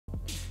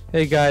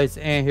Hey guys,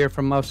 Ant here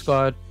from Muff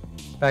Squad,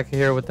 back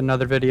here with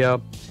another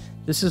video.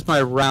 This is my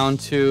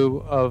round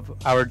 2 of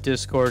our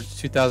Discord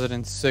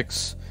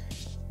 2006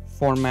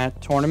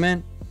 format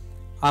tournament.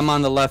 I'm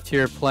on the left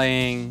here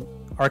playing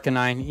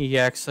Arcanine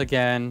EX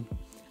again.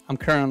 I'm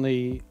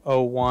currently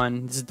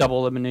 0-1. This is a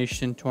double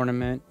elimination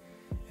tournament.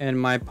 And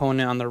my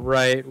opponent on the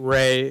right,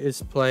 Ray,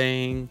 is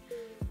playing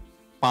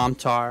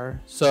PowTar.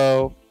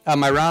 So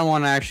my round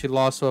 1 I actually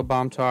lost to a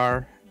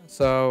PowTar.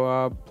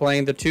 So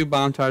playing the two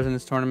PowTars in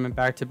this tournament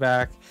back to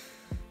back,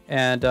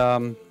 and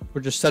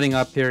we're just setting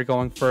up here,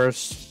 going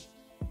first.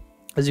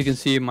 As you can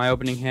see in my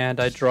opening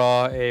hand, I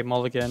draw a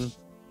mulligan.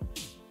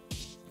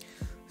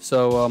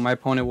 So my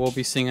opponent will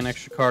be seeing an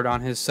extra card on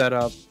his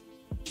setup.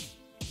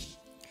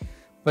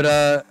 But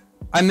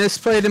I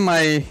misplayed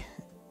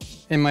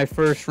in my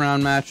first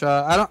round match.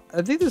 I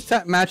think this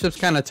matchup's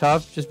kind of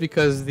tough, just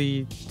because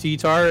the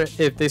T-Tar,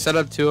 if they set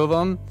up two of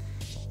them,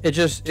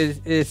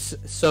 it's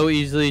so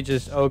easily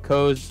just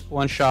OHKOs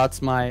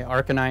one-shots my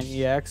Arcanine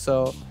EX.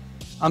 So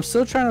I'm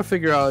still trying to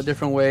figure out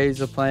different ways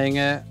of playing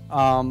it.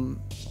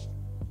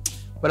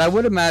 But I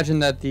would imagine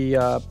that the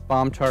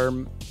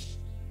PowTar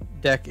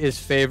deck is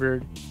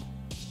favored.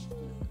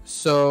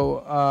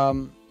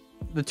 So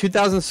the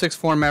 2006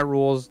 format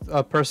rules,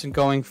 a person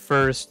going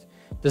first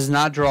does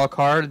not draw a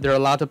card. They're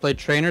allowed to play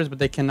trainers, but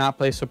they cannot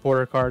play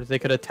supporter cards. They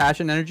could attach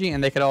an energy,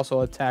 and they could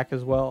also attack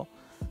as well.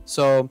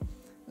 So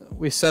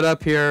we set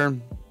up here.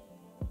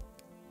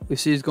 We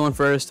see he's going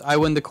first. I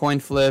win the coin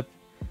flip.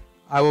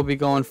 I will be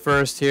going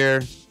first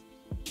here.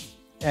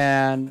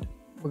 And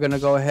we're going to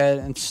go ahead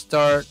and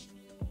start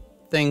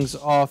things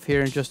off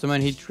here in just a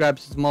minute. He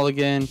grabs his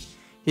mulligan.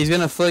 He's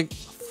going to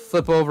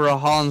flip over a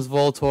Holland's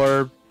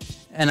Voltorb.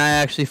 And I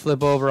actually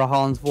flip over a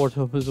Holland's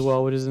Voltorb as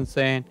well, which is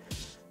insane.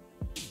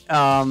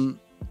 I'm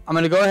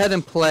going to go ahead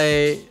and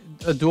play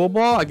a dual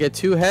ball. I get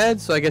 2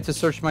 heads, so I get to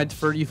search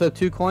you flip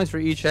 2 coins for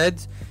each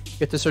heads. You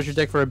get to search your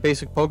deck for a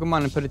basic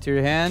Pokemon and put it to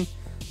your hand.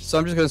 So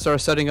I'm just going to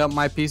start setting up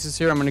my pieces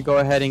here. I'm going to go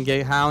ahead and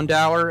get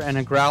Houndour and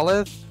a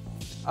Growlithe.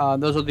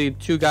 Those are the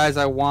 2 guys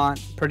I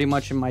want pretty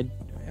much in my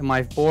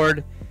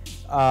board.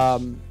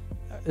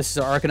 This is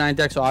an Arcanine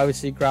deck, so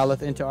obviously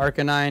Growlithe into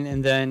Arcanine,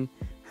 and then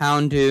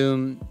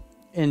Houndour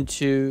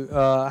into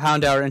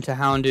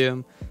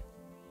Houndoom,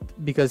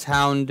 because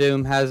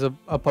Houndoom has a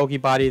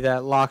Pokebody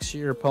that locks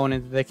your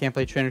opponent. They can't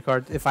play trainer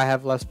cards if I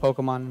have less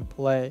Pokemon in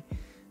play.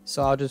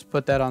 So I'll just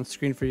put that on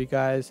screen for you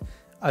guys.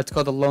 It's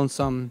called the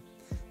Lonesome.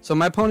 So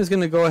my opponent is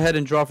going to go ahead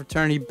and draw for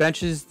turn. He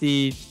benches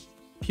the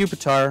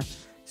Pupitar.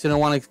 He's going to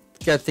want to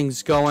get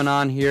things going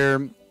on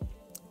here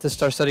to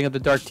start setting up the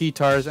Dark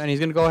T-Tars. And he's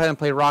going to go ahead and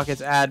play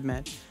Rocket's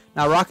Admin.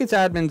 Now, Rocket's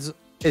Admin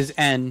is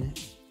N.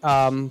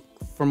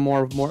 For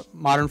more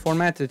modern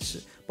formats,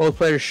 it's both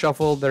players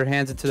shuffle their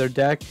hands into their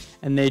deck,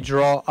 and they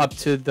draw up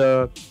to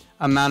the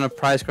amount of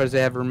prize cards they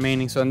have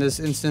remaining. So in this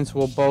instance,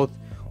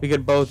 we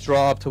could both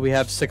draw up till we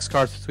have 6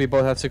 cards, since we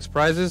both have 6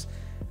 prizes.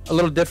 A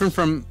little different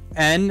from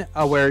N,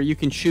 where you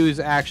can choose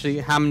actually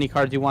how many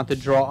cards you want to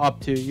draw up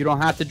to. You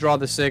don't have to draw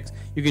the 6,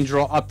 you can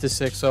draw up to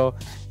 6. So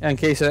in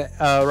case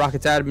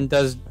Rocket's Admin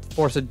does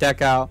force a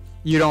deck out,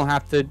 you're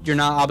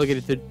not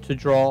obligated to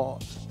draw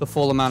the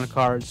full amount of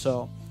cards.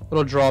 So a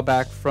little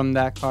drawback from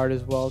that card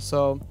as well.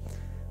 So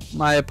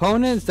my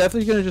opponent is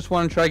definitely going to just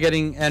want to try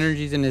getting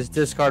energies in his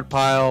discard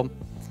pile,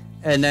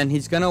 and then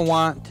he's going to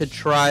want to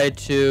try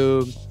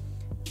to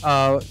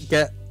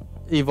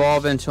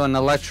evolve into an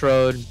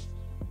Electrode,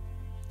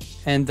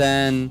 and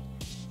then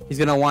he's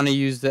going to want to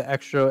use the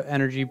extra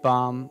energy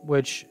bomb,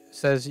 which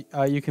says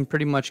you can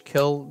pretty much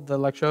kill the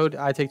Electrode.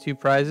 I take 2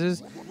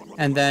 prizes,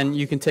 and then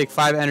you can take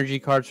 5 energy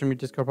cards from your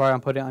discard pile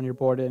and put it on your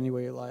board any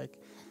way you like.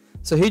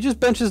 So he just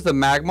benches the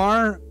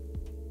Magmar,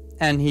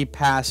 and he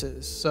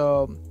passes.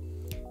 So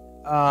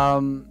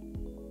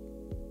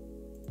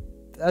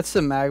that's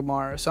the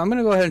Magmar. So I'm going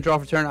to go ahead and draw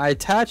for turn. I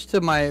attach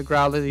to my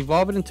Growlithe,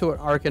 evolve it into an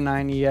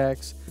Arcanine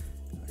EX.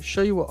 I'll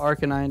show you what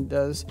Arcanine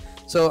does.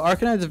 So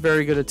Arcanine is a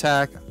very good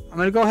attack. I'm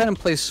going to go ahead and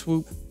play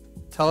Swoop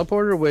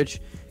Teleporter,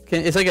 which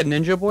it's like a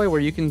Ninja Boy,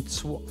 where you can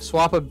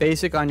swap a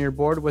basic on your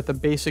board with a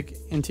basic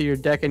into your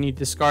deck, and you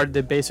discard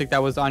the basic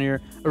that was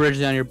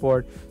originally on your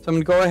board. So I'm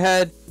going to go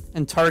ahead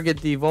and target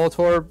the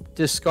Voltorb,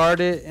 discard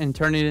it, and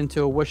turn it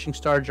into a Wishing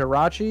Star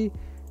Jirachi.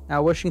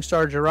 Now, Wishing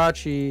Star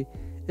Jirachi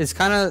is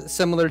kind of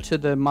similar to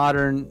the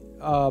modern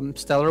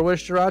Stellar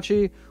Wish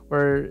Jirachi,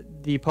 where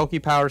the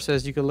Pokepower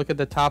says you can look at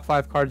the top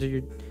 5 cards of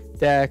your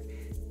deck,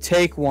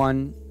 take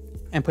one,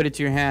 and put it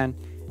to your hand.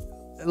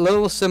 A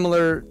little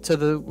similar to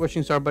the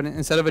Wishing Star, but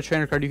instead of a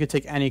trainer card, you could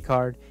take any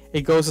card.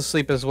 It goes to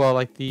sleep as well,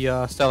 like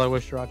the Stellar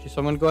Wish Jirachi. So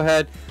I'm going to go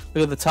ahead,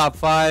 look at the top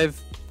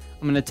 5.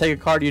 I'm going to take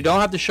a card. You don't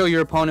have to show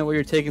your opponent what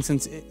you're taking,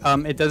 since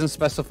it doesn't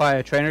specify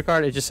a trainer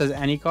card. It just says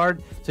any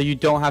card, so you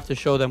don't have to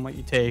show them what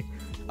you take.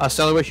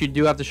 Stellar Wish, you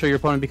do have to show your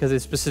opponent, because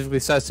it specifically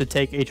says to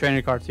take a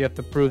trainer card, so you have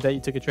to prove that you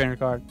took a trainer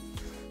card.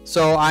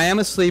 So I am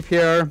asleep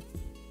here.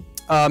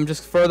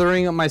 Just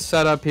furthering up my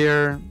setup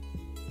here.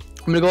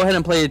 I'm going to go ahead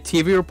and play a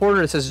TV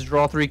reporter. It says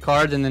draw 3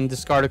 cards and then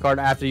discard a card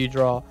after you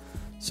draw.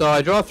 So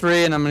I draw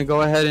 3, and I'm going to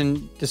go ahead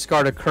and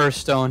discard a Curse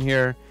Stone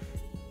here.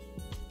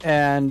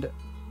 And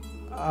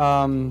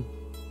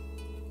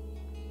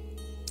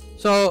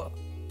so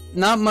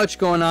not much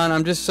going on.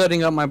 I'm just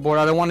setting up my board.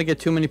 I don't want to get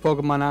too many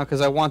Pokemon out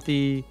because I want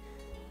the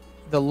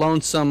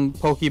lonesome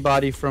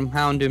Pokebody from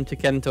Houndoom to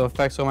get into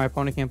effect so my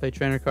opponent can't play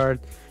trainer card.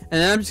 And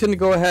then I'm just going to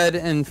go ahead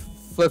and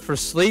flip for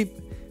sleep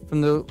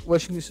from the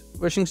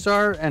Wishing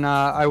Star. And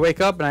I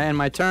wake up and I end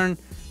my turn.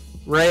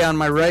 Ray on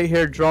my right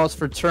here draws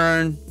for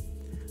turn.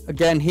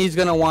 Again, he's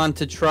going to want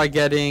to try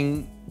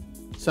getting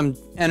some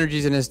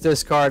energies in his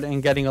discard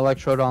and getting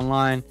Electrode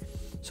online.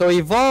 So he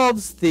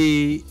evolves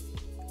the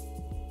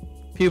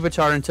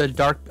Pupitar into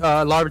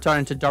Larvitar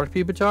into Dark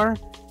Pupitar.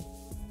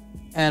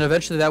 And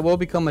eventually that will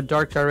become a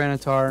Dark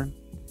Tyranitar.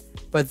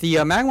 But the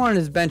Magmar on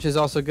his bench is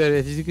also good.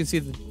 As you can see,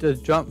 the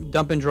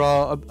dump and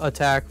draw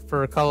attack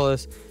for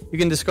colorless, you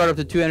can discard up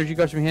to 2 energy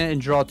cards from your hand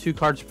and draw 2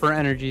 cards per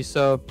energy.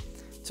 So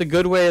it's a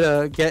good way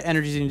to get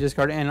energies in your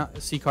discard and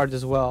C cards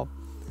as well.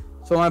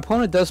 So my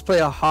opponent does play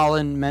a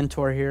Holland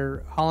Mentor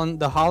here.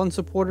 The Holland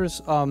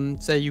supporters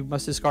say you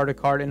must discard a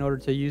card in order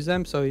to use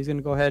them. So he's going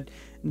to go ahead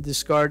and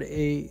discard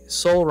a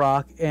Soul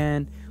Rock.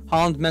 And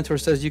Holland Mentor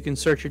says you can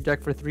search your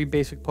deck for 3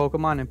 basic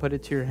Pokemon and put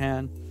it to your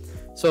hand.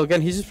 So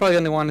again, he's just probably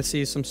going to want to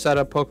see some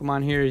setup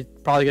Pokemon here. He's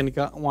probably going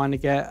to want to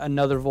get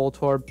another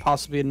Voltorb,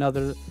 possibly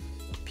another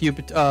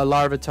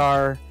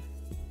Larvitar,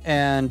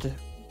 and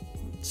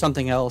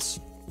something else.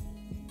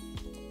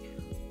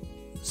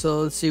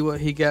 So let's see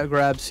what he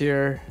grabs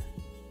here.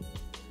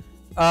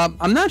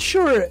 I'm not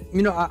sure,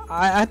 you know,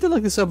 I have to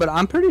look this up, but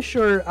I'm pretty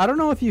sure, I don't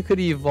know if you could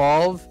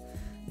evolve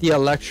the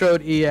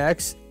Electrode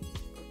EX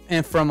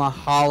and from a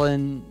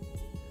Holland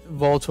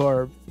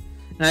Voltorb.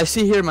 And I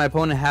see here my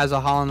opponent has a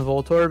Holland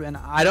Voltorb, and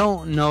I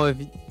don't know if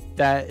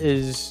that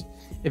is,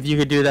 if you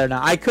could do that or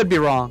not. I could be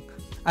wrong.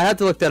 I have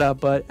to look that up,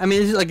 but I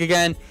mean, it's like,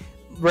 again,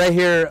 right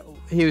here,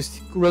 he was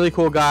a really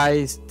cool guy.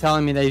 He's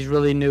telling me that he's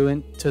really new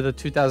into the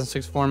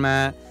 2006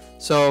 format.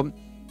 So,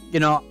 you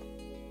know,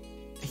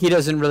 he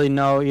doesn't really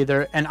know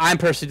either, and I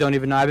personally don't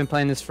even know. I've been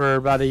playing this for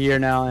about a year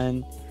now,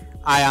 and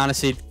I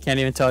honestly can't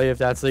even tell you if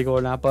that's legal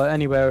or not. But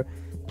anyway,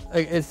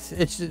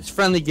 it's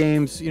friendly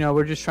games. You know,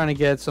 we're just trying to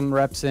get some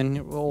reps in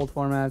old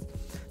formats.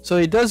 So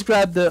he does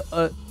grab the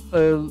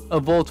a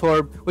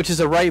Voltorb, which is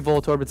a right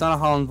Voltorb. It's not a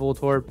Holland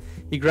Voltorb.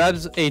 He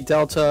grabs a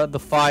Delta, the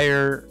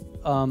Fire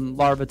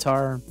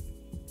Larvitar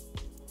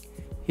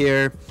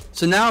here.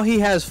 So now he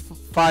has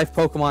 5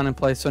 Pokemon in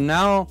play. So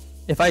now,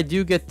 if I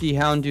do get the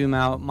Houndoom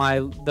out,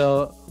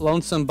 the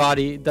Lonesome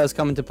Body does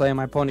come into play, and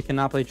my opponent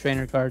cannot play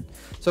trainer card.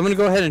 So I'm going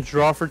to go ahead and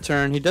draw for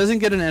turn. He doesn't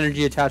get an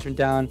energy attachment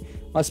down.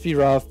 Must be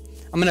rough.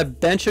 I'm going to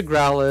bench a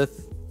Growlithe.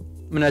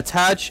 I'm going to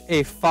attach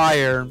a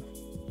Fire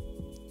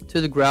to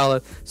the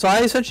Growlithe. So I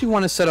essentially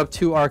want to set up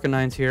 2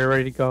 Arcanines here,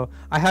 ready to go.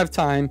 I have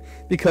time,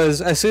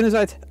 because as soon as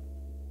I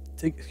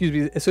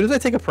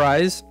take a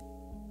prize,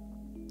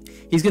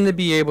 he's going to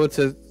be able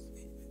to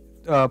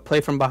play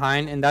from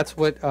behind, and that's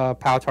what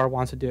PowTar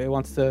wants to do. It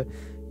wants to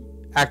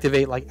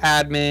activate like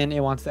Admin,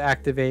 it wants to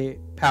activate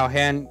Pow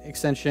Hand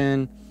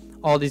Extension,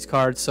 all these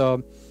cards.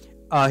 So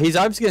he's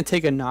obviously going to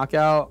take a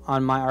knockout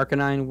on my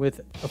Arcanine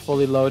with a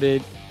fully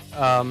loaded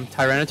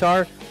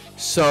Tyranitar.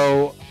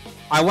 So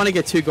I want to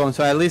get 2 going,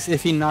 so at least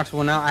if he knocks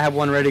one out, I have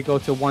one ready to go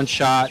to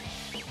one-shot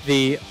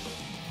the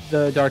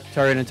Dark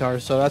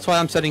Tyranitar. So that's why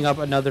I'm setting up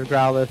another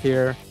Growlithe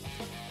here.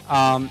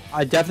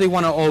 I definitely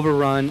want to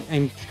overrun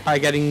and try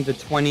getting the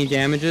 20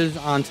 damages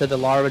onto the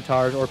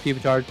Larvitar or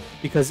Pupitar,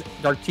 because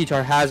Dark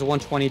T-Tar has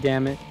 120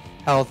 damage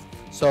health.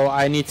 So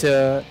I need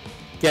to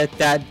get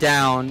that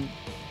down,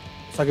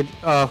 so I could,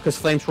 because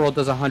Flame Swirl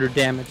does 100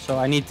 damage. So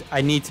I need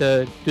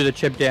to do the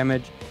chip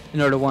damage in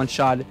order to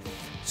one-shot it.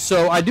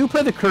 So I do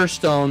play the Curse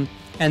Stone,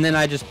 and then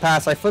I just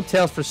pass. I flip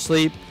Tails for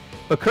sleep.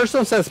 But Curse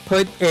Stone says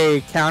put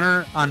a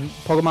counter on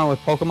Pokemon with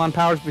Pokemon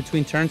powers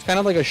between turns, kind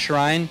of like a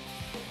shrine.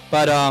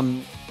 But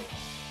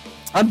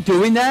I'm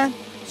doing that,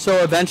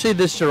 so eventually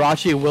this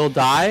Jirachi will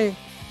die,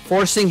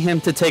 forcing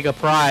him to take a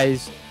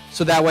prize.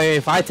 So that way,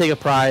 if I take a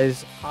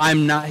prize,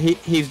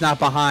 he's not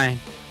behind.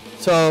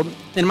 So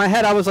in my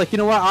head, I was like, you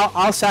know what?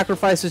 I'll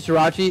sacrifice this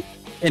Jirachi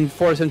and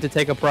force him to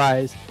take a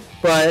prize.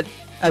 But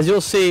as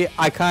you'll see,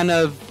 I kind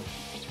of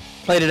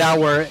played it out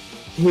where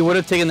he would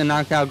have taken the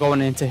knockout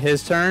going into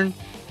his turn.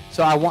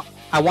 So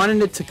I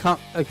wanted it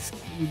to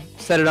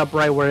set it up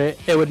right where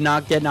it would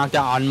not get knocked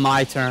out on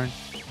my turn,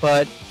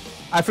 but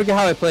I forget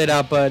how I played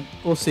out, but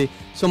we'll see.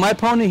 So my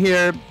opponent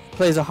here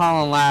plays a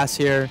Holland Lass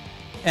here,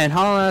 and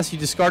Holland Lass, you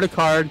discard a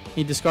card,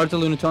 he discards the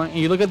Lunatone, and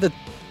you look at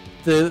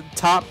the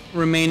top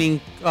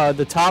remaining,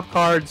 the top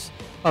cards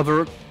of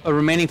a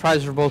remaining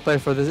prize for both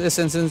players. For this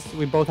instance,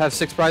 we both have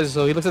 6 prizes,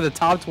 so he looks at the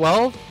top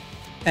 12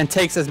 and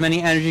takes as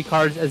many energy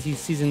cards as he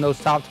sees in those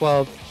top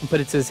 12 and put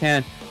it to his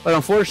hand. But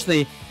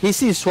unfortunately, he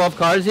sees 12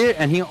 cards here,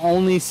 and he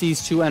only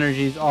sees 2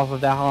 energies off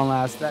of that Holland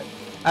Lass.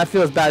 That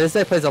feels bad. This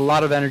deck plays a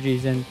lot of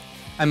energies, and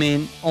I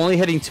mean, only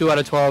hitting 2 out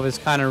of 12 is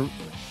kind of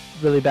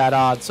really bad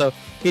odds. So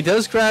he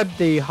does grab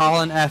the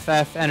Holland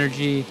FF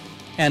energy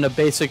and a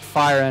basic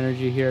fire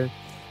energy here.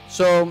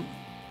 So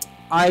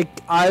I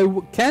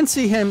can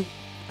see him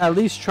at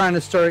least trying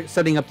to start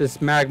setting up this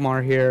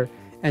Magmar here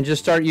and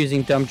just start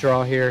using dump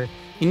draw here.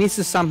 He needs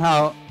to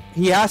somehow,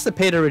 he has to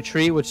pay to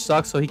retreat, which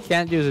sucks, so he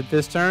can't do it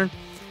this turn.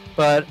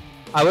 But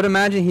I would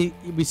imagine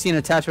we see an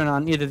attachment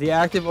on either the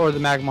active or the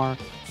Magmar.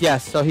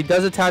 Yes, so he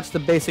does attach the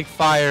basic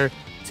fire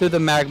to the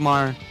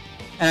Magmar,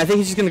 and I think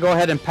he's just gonna go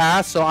ahead and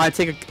pass. So I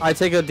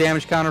take a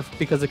damage counter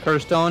because of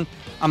Curse Stone.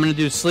 I'm gonna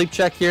do sleep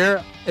check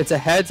here. It's a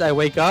heads. I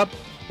wake up,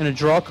 I'm gonna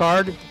draw a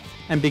card,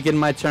 and begin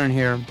my turn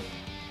here.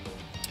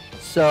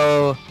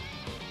 So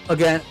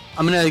again,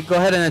 I'm gonna go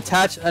ahead and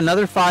attach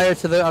another fire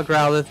to the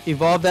Growlithe,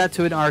 evolve that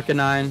to an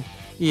Arcanine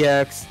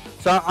EX.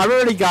 So I've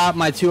already got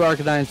my 2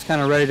 Arcanines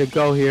kind of ready to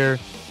go here.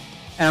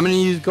 And I'm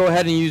going to go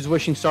ahead and use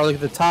Wishing Star. Look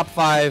at the top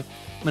 5.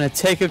 I'm going to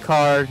take a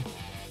card.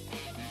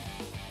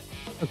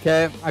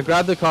 Okay, I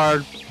grab the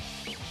card.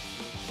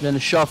 Then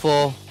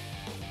shuffle.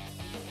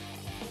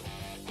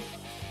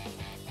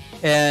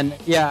 And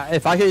yeah,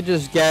 if I could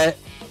just get...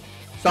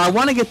 So I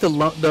want to get the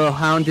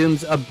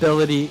Houndoom's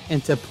ability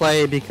into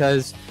play,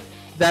 because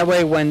that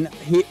way when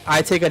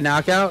I take a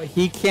knockout,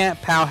 he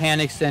can't POW hand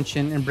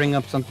extension and bring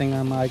up something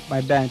on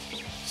my bench.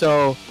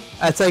 So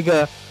that's like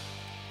a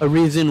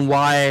reason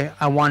why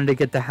I wanted to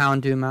get the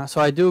Houndoom out.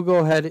 So I do go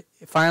ahead,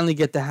 finally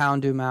get the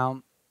Houndoom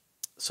out.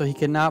 So he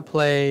cannot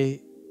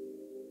play,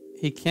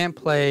 he can't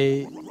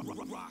play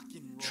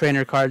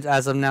trainer cards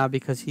as of now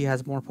because he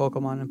has more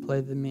Pokemon in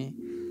play than me.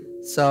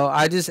 So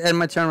I just end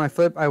my turn, I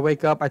flip, I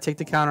wake up, I take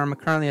the counter. I'm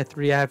currently at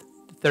 3, I have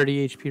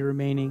 30 HP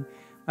remaining.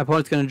 My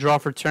opponent's going to draw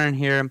for turn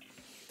here.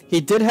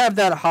 He did have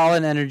that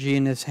Holland energy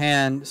in his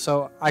hand,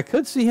 so I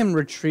could see him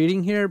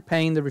retreating here,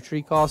 paying the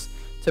retreat cost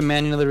to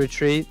manually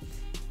retreat.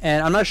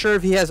 And I'm not sure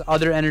if he has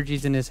other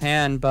energies in his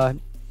hand, but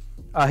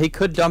he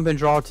could dump and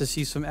draw to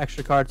see some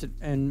extra cards,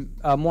 and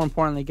more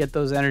importantly, get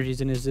those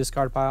energies in his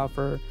discard pile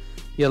for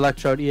the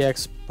Electrode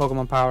EX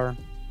Pokemon Power.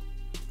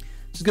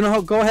 Just going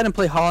to go ahead and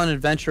play Holland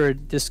Adventure,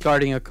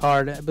 discarding a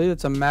card. I believe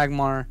it's a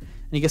Magmar,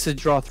 and he gets to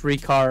draw 3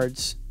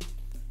 cards.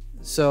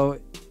 So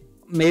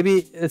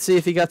maybe, let's see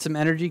if he got some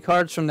energy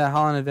cards from that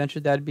Holland Adventure.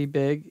 That'd be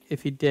big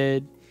if he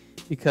did,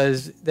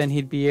 because then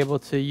he'd be able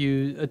to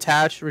use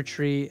attach,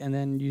 retreat, and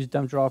then use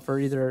dump draw for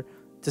either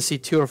to see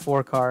 2 or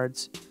 4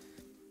 cards.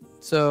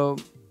 So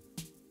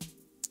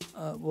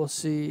we'll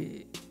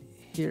see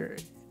here.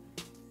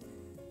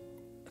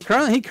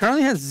 He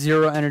currently has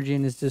 0 energy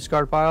in his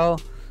discard pile,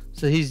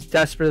 so he's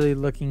desperately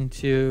looking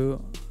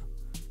to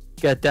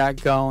get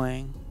that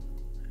going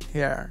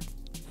here.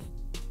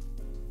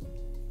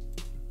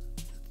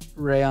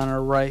 Ray on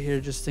our right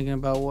here, just thinking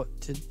about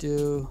what to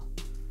do.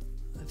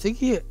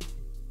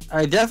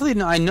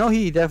 I know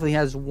he definitely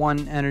has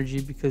 1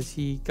 energy because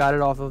he got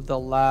it off of the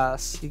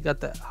last. He got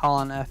the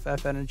Holland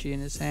FF energy in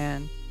his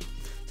hand.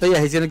 So yeah,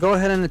 he's gonna go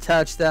ahead and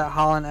attach that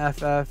Holland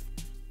FF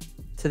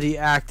to the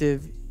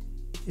active.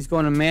 He's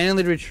going to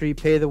manually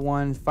retreat, pay the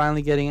 1,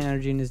 finally getting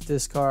energy in his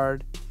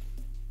discard.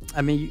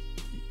 I mean,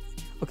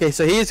 okay,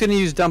 so he is going to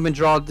use dump and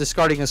draw,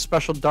 discarding a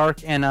special dark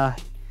and a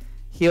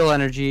heal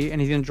energy,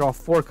 and he's going to draw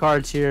 4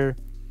 cards here,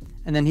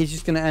 and then he's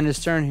just going to end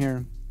his turn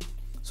here.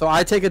 So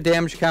I take a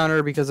damage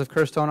counter because of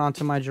Curse Stone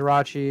onto my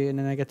Jirachi, and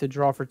then I get to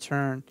draw for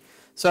turn.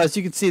 So as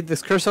you can see,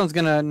 this Curse Stone's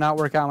going to not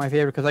work out in my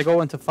favor because I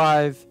go into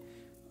 5.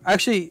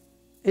 Actually,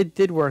 it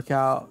did work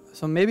out,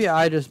 so maybe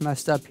I just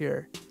messed up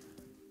here.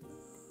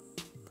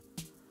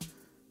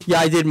 Yeah,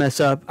 I did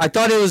mess up. I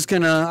thought it was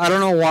gonna... I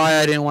don't know why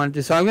I didn't want to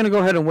do so. I'm gonna go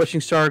ahead and Wishing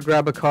Star,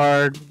 grab a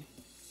card.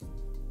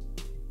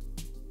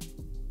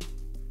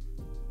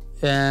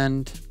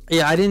 And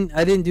yeah, I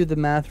didn't do the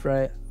math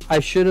right. I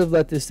should have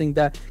let this thing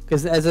die,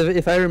 because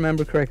if I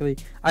remember correctly,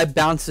 I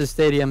bounced the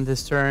stadium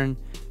this turn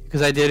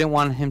because I didn't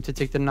want him to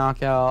take the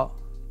knockout.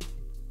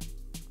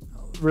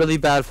 Really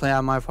bad play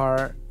on my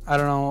part. I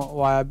don't know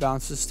why I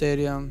bounced the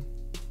stadium.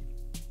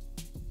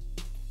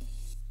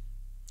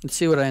 Let's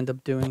see what I end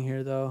up doing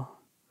here though.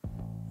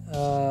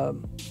 So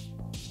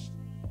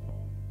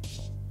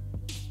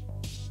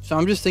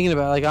I'm just thinking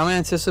about, like, I'm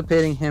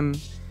anticipating him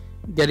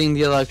getting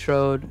the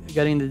Electrode,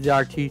 getting the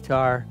Dark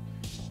TCG,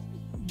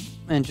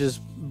 and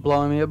just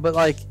blowing me up. But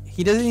like,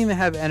 he doesn't even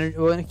have energy.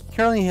 Well, he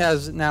currently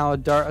has now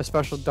a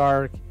special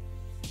Dark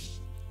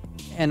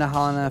and a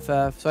Holland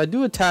FF. So I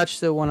do attach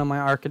to one of my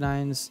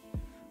Arcanines.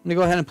 I'm gonna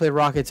go ahead and play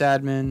Rocket's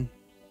Admin.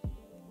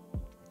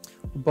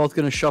 We're both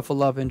gonna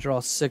shuffle up and draw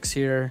 6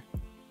 here.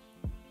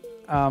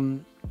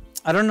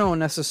 I don't know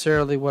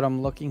necessarily what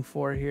I'm looking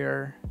for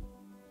here,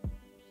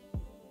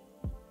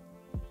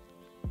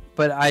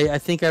 but I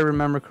think I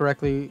remember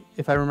correctly.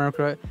 If I remember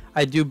correctly,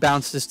 I do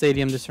bounce the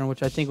stadium this turn,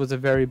 which I think was a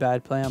very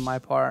bad play on my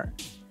part.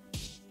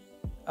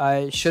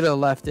 I should have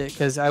left it,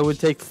 because I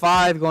would take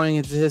 5 going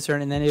into his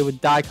turn, and then it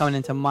would die coming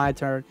into my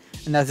turn,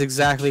 and that's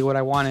exactly what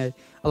I wanted,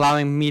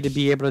 allowing me to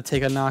be able to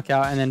take a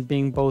knockout and then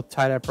being both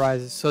tied at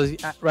prizes. So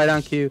right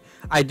on cue,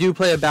 I do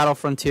play a Battle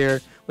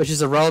Frontier, which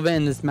is irrelevant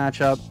in this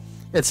matchup.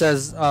 It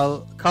says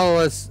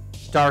colorless,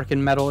 dark,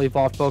 and metal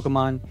evolved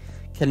Pokemon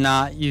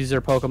cannot use their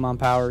Pokemon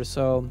powers,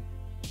 so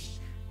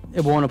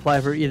it won't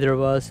apply for either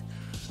of us.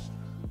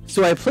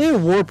 So I play a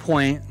War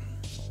Point.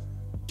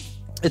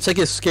 It's like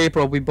Escape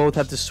Rope. We both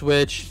have to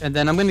switch, and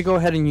then I'm going to go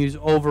ahead and use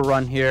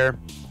Overrun here.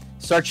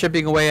 start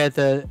chipping away at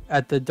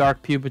the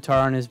Dark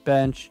PowTar on his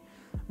bench.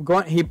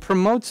 He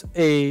promotes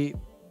the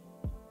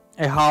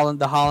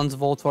Holland's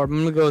Voltorb.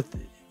 I'm gonna go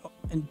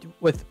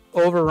with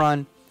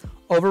Overrun.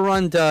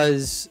 Overrun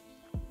does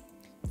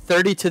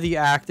 30 to the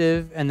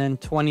active and then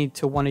 20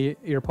 to one of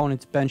your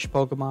opponent's bench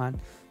Pokemon.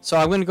 So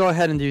I'm gonna go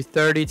ahead and do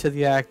 30 to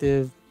the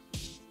active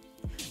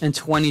and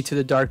 20 to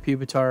the Dark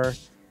PowTar.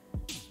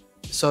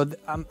 So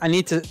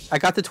I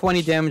got the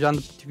 20 damage on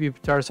the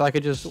PowTar, so I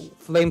could just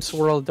Flame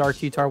Swirl Dark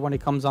PowTar when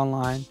it comes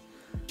online.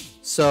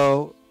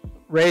 So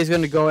Ray's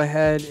gonna go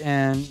ahead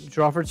and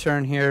draw for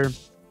turn here.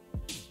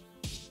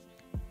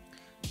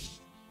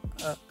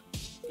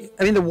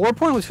 I mean, the War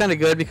Point was kind of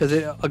good because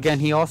again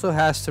he also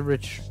has to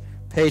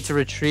pay to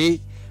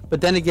retreat,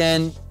 but then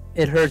again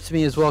it hurts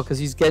me as well because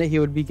he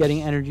would be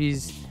getting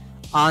energies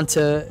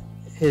into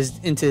his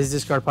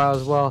discard pile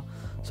as well.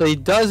 So he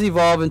does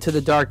evolve into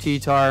the Dark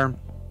PowTar,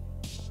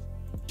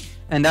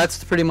 and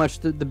that's pretty much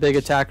the big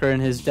attacker in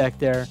his deck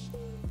there.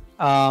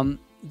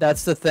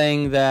 That's the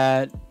thing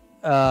that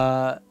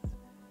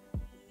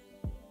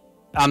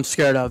I'm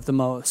scared of the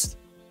most.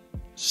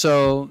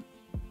 So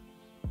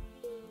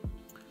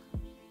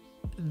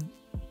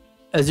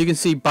as you can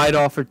see, Bite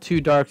Off for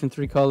 2 darks and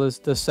 3 colors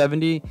does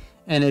 70,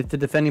 and if the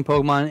defending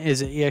Pokemon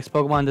is an EX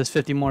Pokemon, does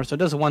 50 more, so it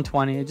does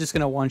 120. It's just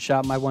gonna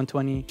one-shot my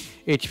 120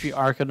 HP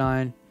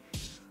Arcanine.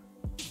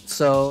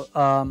 So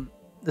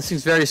this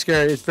thing's very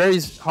scary. It's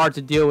very hard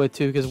to deal with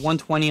too, because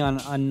 120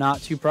 on not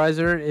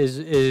 2-prizer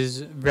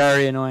is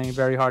very annoying,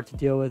 very hard to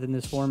deal with in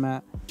this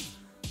format.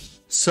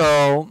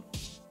 So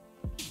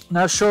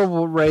not sure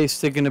what Ray's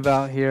thinking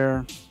about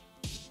here.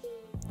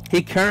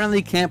 He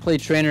currently can't play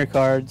trainer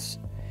cards,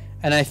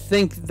 and I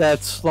think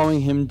that's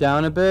slowing him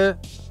down a bit.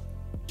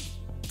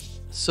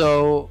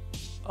 So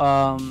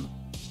I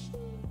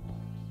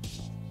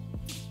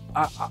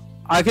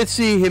could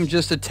see him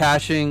just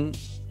attaching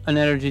an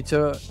energy to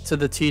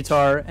the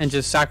PowTar and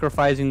just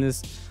sacrificing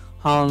this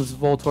Holland's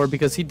Voltorb,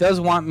 because he does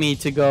want me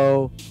to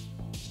go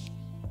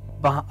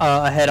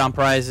ahead on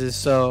prizes.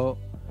 So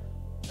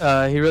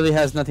he really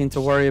has nothing to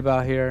worry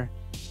about here.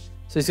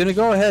 So he's gonna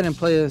go ahead and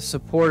play a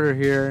supporter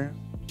here.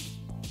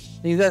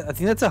 I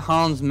think that's a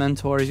Holland's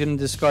Mentor. He's going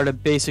to discard a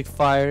basic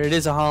fire. It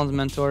is a Holland's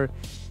Mentor.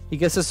 He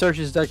gets to search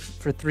his deck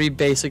for 3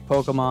 basic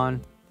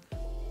Pokemon.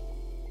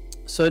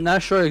 So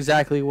not sure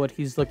exactly what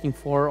he's looking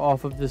for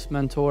off of this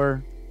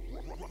Mentor.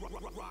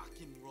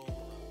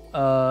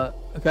 Okay,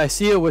 I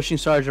see a Wishing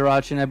Star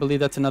Jirachi, and I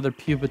believe that's another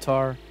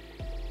Larvitar,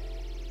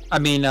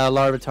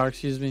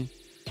 excuse me.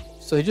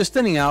 So he's just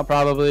thinning out,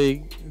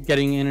 probably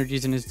getting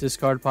energies in his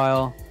discard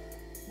pile.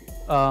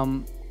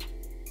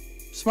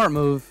 Smart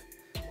move.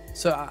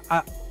 So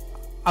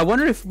I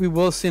wonder if we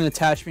will see an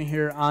attachment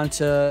here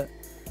onto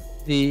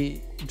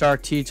the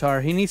Dark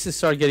PowTar. He needs to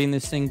start getting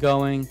this thing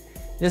going.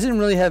 He doesn't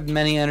really have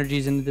many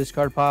energies in the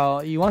discard pile.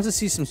 He wants to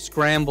see some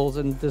scrambles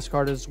in the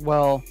discard as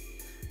well.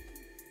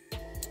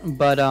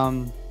 But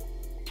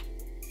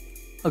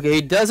okay,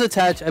 he does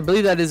attach, I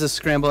believe that is a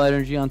Scramble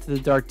energy onto the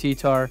Dark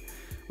PowTar,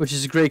 which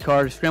is a great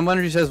card. Scramble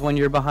energy says when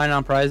you're behind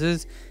on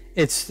prizes,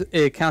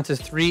 it counts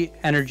as 3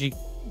 energy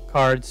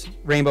cards,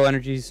 rainbow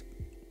energies.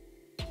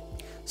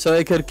 So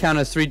it could count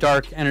as 3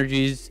 dark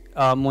energies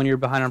when you're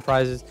behind on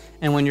prizes,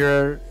 and when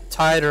you're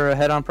tied or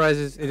ahead on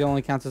prizes, it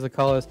only counts as the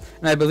colors.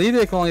 And I believe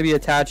it can only be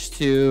attached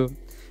to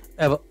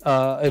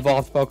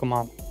evolved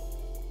Pokemon.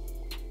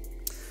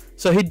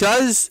 So he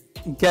does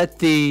get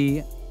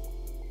the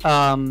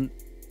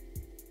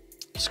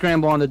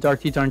scramble on the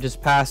Dark PowTar and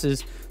just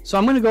passes. So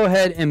I'm going to go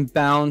ahead and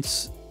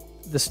bounce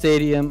the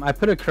stadium. I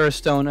put a Curse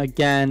Stone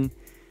again.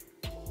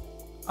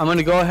 I'm going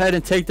to go ahead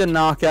and take the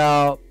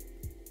knockout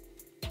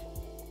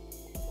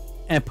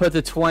and put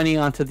the 20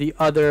 onto the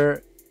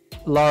other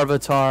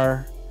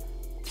Larvitar.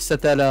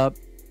 Set that up.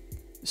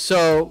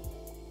 So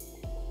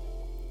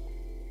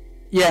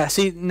yeah,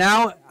 see,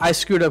 now I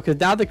screwed up because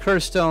now the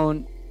Curse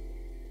Stone.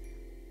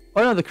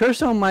 Oh no, the Curse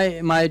Stone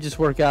might just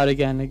work out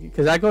again,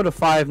 because I go to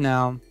 5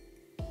 now,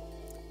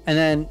 and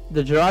then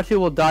the Jirachi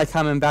will die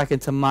coming back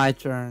into my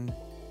turn.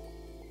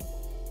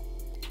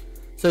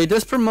 So he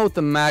does promote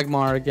the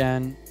Magmar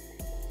again,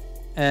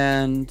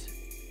 and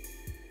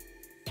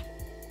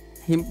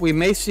we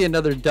may see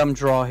another dumb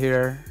draw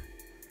here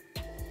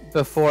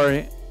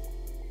before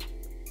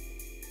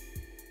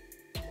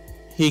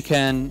he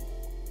can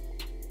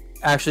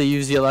actually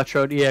use the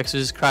Electrode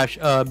EX's crash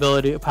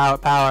ability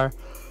power.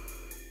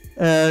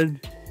 And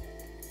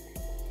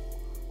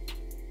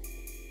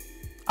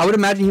I would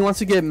imagine he wants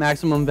to get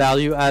maximum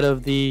value out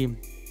of the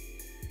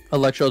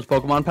Electrode's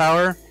Pokemon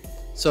power,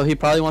 so he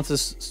probably wants to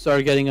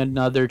start getting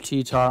another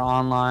PowTar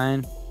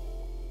online,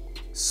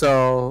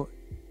 so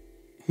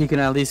he can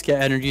at least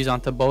get energies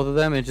onto both of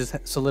them and just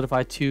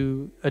solidify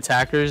 2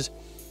 attackers,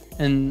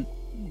 and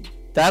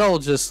that'll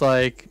just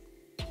like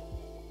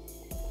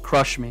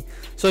crush me.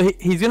 So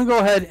he's gonna go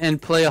ahead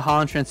and play a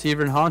Holland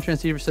Transceiver, and Holland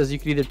Transceiver says you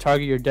can either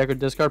target your deck or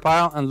discard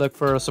pile and look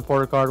for a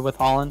supporter card with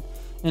Holland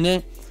in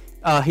it.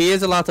 He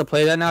is allowed to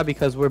play that now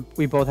because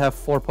we both have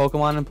 4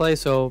 Pokemon in play,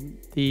 so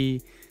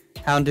the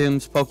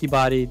Houndoom's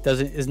Pokebody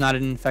is not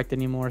in effect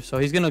anymore, so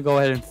he's gonna go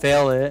ahead and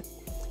fail it.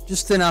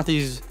 Just thin out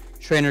these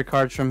trainer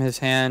cards from his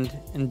hand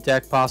and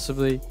deck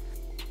possibly.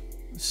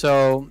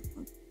 So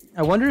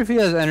I wonder if he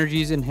has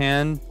energies in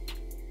hand.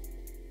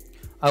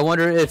 I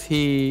wonder if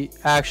he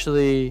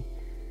actually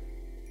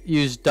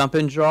used dump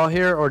and draw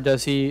here, or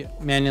does he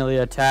manually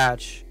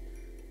attach?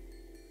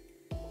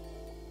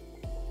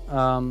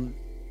 So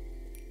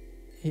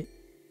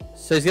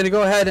he's gonna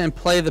go ahead and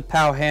play the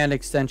POW hand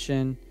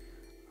extension.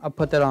 I'll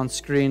put that on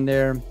screen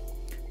there.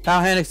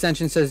 POW hand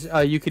extension says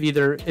you could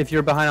either, if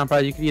you're behind on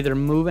prize, you could either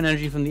move an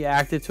energy from the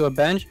active to a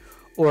bench,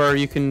 or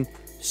you can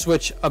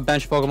switch a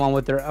bench Pokemon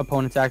with their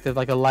opponent's active,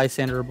 like a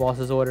Lysander or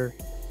Boss's Order.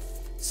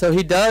 So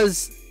he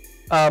does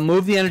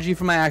move the energy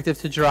from my active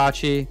to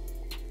Jirachi,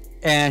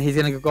 and he's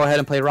gonna go ahead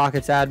and play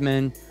Rocket's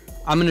Admin.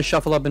 I'm gonna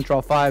shuffle up and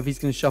draw 5. He's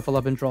gonna shuffle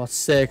up and draw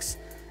 6.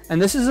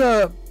 And this is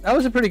that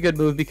was a pretty good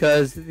move,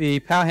 because the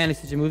POW hand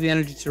extension moved the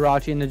energy to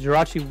Jirachi, and the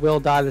Jirachi will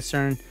die this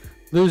turn,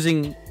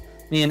 losing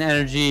me an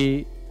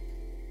energy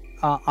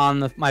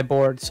on my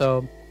board.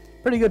 So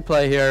pretty good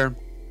play here,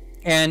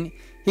 and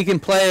he can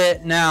play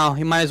it now.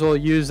 He might as well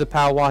use the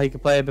POW while he can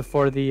play it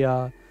before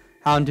the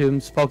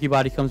Houndoom's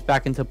Pokebody comes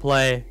back into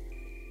play.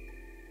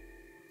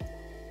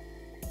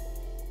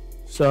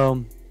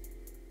 So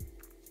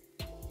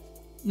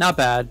not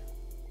bad.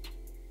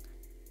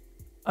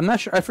 I'm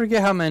not sure, I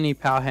forget how many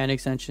POW hand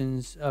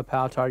extensions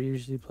PowTar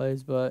usually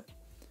plays, but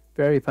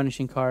very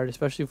punishing card,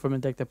 especially from a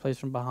deck that plays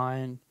from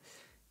behind.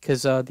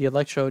 Because the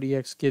Electrode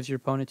EX gives your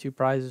opponent 2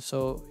 prizes,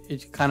 so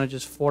it kind of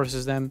just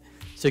forces them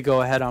to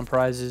go ahead on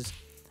prizes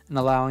and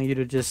allowing you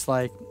to just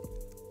like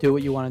do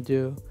what you want to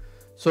do.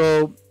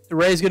 So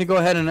Ray's going to go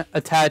ahead and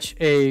attach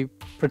a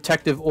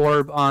protective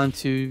orb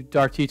onto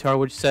Dark T-Tar,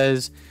 which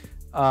says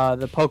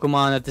the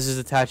Pokemon that this is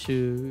attached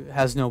to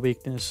has no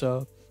weakness.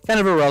 So kind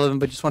of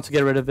irrelevant, but just wants to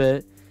get rid of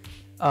it.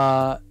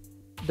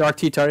 Dark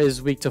T-Tar is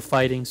weak to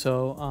fighting,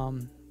 so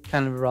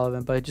kind of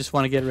irrelevant, but I just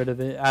want to get rid of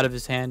it out of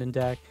his hand and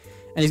deck.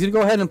 And he's going to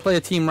go ahead and play a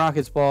Team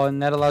Rockets Ball,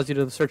 and that allows you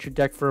to search your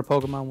deck for a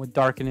Pokemon with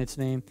Dark in its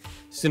name.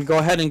 He's going to go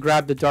ahead and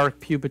grab the Dark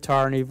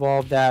Pupitar and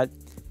evolve that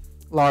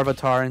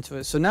Larvitar into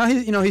it. So now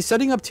he's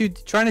setting up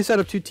trying to set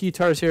up 2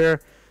 T-Tars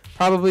here.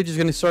 Probably just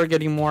going to start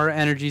getting more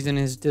energies in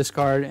his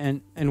discard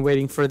and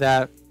waiting for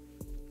that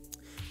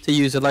to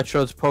use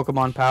Electrode's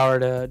Pokemon power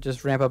to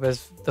just ramp up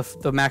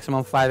the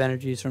maximum 5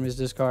 energies from his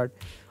discard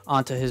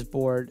onto his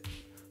board.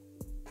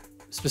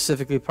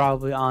 Specifically,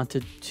 probably onto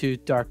 2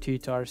 Dark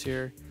T-Tars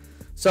here.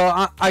 So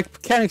I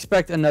can't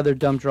expect another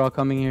dumb draw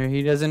coming here.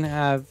 He has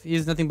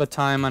nothing but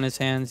time on his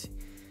hands.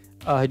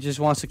 He just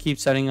wants to keep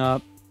setting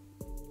up.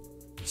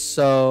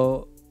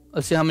 So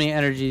let's see how many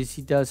energies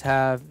he does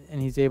have, and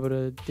he's able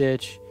to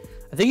ditch.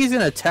 I think he's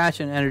going to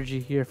attach an energy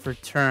here for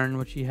turn,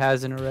 which he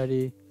hasn't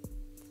already.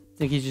 I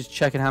think he's just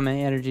checking how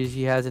many energies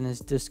he has in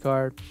his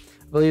discard.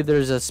 I believe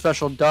there's a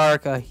Special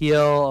Dark, a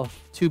Heal,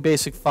 2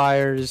 basic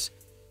fires.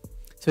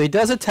 So he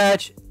does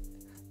attach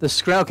the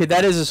Scramble. Okay,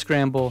 that is a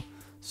Scramble.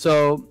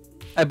 So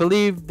I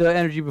believe the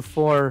energy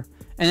before,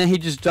 and then he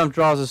just jump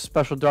draws a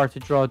Special Dark to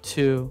draw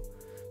 2.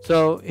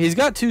 So he's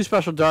got 2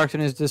 Special Darks in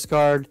his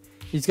discard.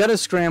 He's got a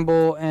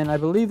Scramble, and I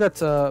believe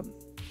that's a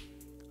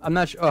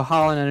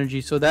Holland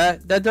energy. So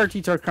that Dark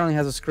T-Tar currently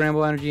has a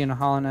Scramble energy and a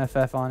Holland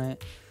FF on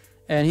it.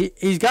 And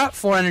he's got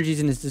 4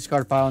 energies in his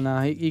discard pile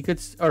now. He could,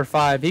 or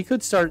 5. He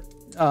could start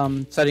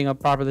setting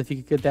up properly if he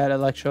could get that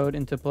Electrode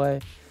into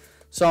play.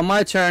 So on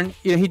my turn,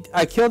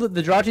 I killed it.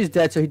 The Jirachi's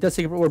dead, so he does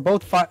take. We're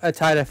both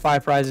tied at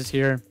 5 prizes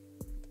here.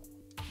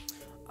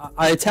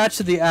 I attach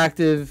to the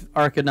active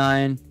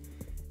Arcanine,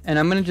 and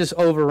I'm going to just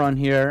overrun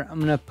here. I'm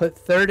going to put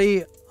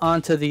 30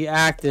 onto the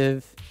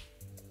active,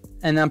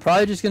 and I'm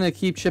probably just going to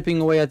keep chipping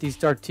away at these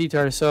Dark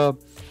T-Tars. So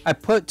I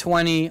put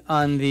 20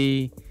 on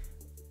the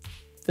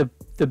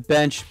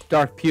bench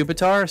Dark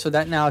Pupitar, so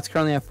that now it's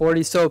currently at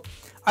 40. So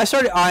I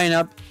started eyeing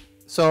up,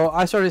 so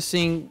I started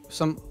seeing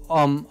some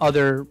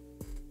other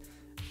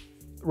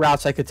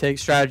routes I could take,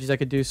 strategies I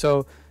could do.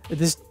 So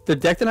the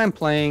deck that I'm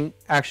playing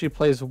actually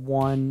plays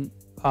 1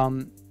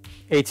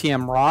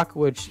 ATM Rock,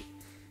 which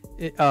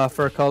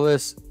for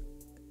colorless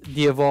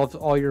de-evolves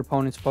all your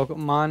opponent's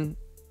Pokemon.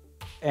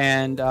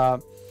 And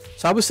so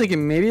I was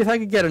thinking maybe if I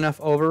could get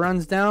enough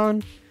overruns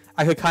down,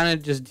 I could kind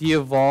of just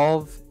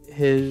de-evolve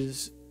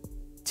his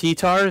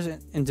T-Tars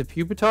into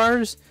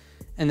Pupitars,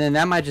 and then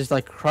that might just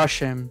like crush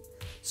him.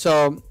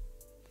 So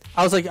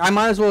I was like, I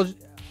might as well,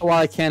 while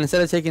I can,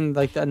 instead of taking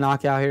like the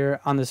knockout here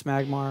on this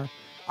Magmar,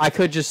 I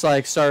could just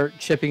like start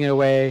chipping it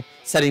away,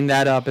 setting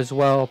that up as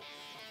well.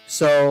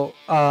 So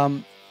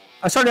I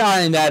started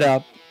eyeing that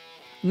up.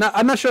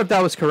 I'm not sure if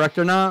that was correct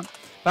or not,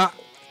 but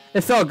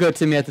it felt good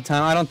to me at the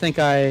time. I don't think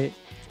I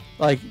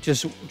like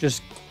just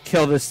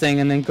kill this thing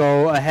and then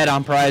go ahead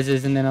on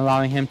prizes and then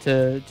allowing him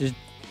to just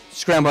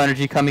scramble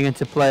energy coming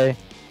into play.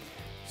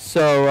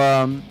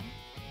 So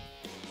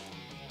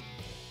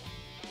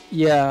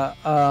yeah,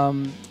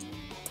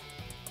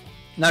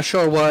 not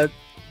sure what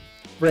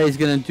Ray's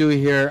gonna do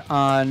here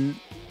on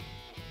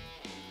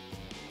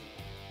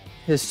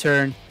his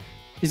turn.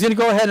 He's gonna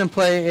go ahead and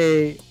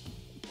play a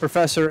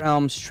Professor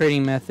Elm's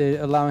trading method,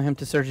 allowing him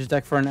to search his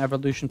deck for an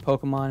evolution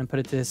Pokemon and put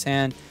it to his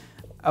hand.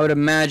 I would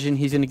imagine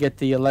he's going to get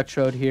the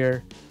Electrode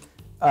here.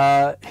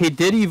 He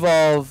did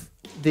evolve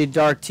the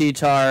Dark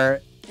T-Tar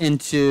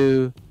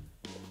into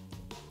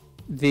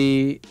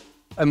the...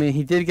 I mean,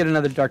 he did get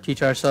another Dark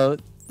T-Tar, so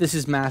this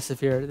is massive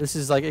here. This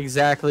is like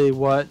exactly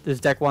what this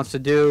deck wants to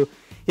do.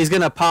 He's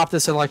going to pop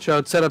this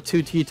Electrode, set up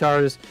 2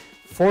 T-Tars,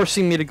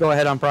 forcing me to go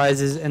ahead on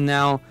prizes, and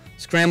now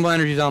Scramble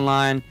Energy's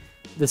online.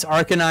 This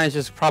Arcanine is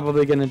just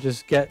probably going to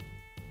just get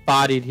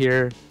bodied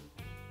here.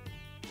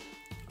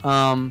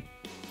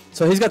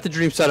 So he's got the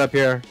dream set up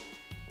here.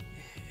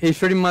 He's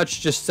pretty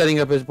much just setting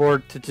up his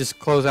board to just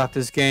close out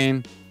this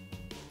game.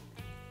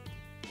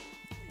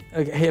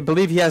 Okay, I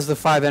believe he has the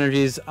 5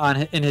 energies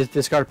in his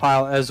discard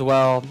pile as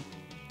well.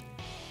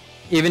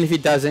 Even if he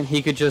doesn't,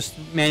 he could just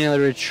manually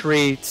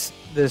retreat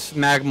this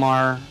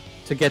Magmar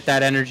to get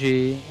that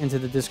energy into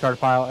the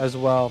discard pile as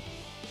well.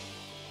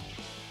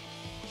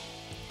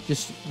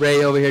 Just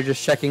Ray over here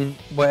just checking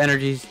what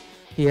energies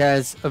he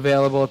has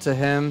available to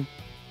him.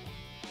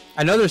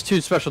 I know there's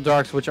 2 special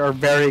darks which are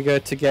very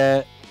good to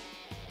get.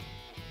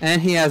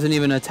 And he hasn't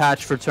even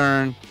attached for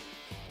turn.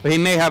 But he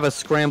may have a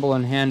scramble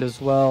in hand as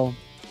well.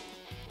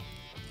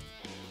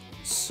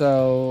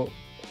 So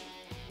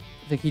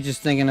I think he's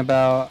just thinking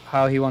about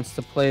how he wants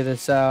to play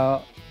this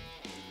out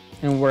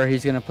and where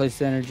he's going to place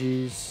the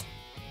energies.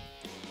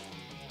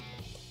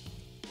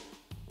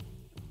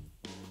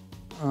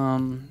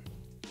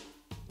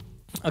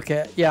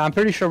 Okay, yeah, I'm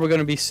pretty sure we're going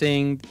to be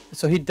seeing...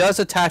 So he does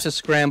attach a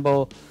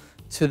Scramble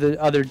to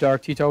the other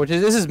Dark T-Tar, which is...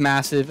 This is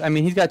massive. I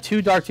mean, he's got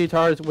 2 Dark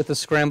T-Tars with a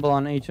Scramble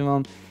on each of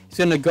them. He's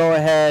going to go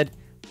ahead,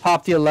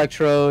 pop the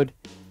Electrode,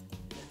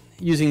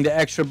 using the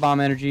extra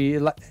bomb energy,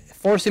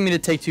 forcing me to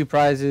take 2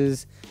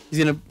 prizes.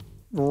 He's going to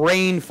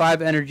rain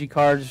 5 energy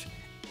cards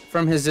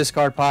from his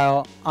discard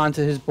pile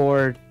onto his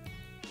board.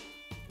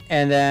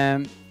 And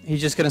then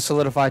he's just going to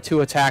solidify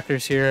 2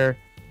 attackers here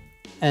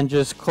and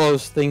just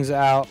close things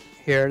out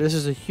here. This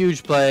is a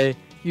huge play,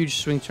 huge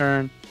swing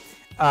turn.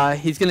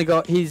 He's gonna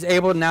go. He's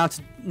able now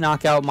to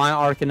knock out my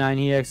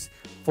Arcanine EX,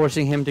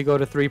 forcing him to go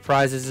to 3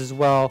 prizes as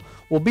well.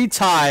 We'll be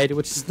tied,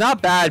 which is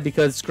not bad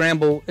because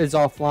Scramble is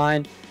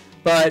offline.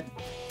 But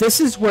this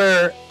is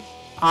where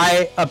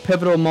a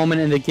pivotal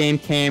moment in the game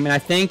came, and I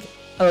think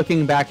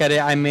looking back at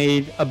it, I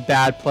made a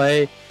bad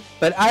play.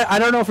 But I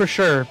don't know for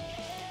sure.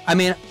 I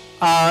mean,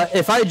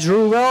 if I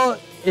drew well,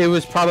 it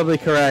was probably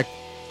correct.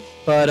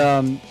 But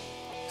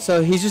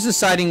so he's just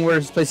deciding where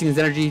he's placing his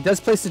energy. He does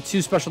place the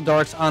 2 special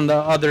darks on the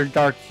other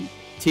Dark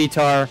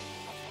T-Tar.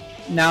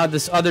 Now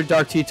this other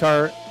Dark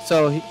T-Tar,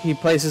 so he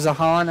places a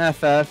Holland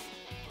FF,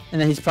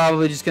 and then he's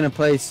probably just going to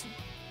place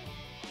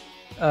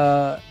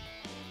that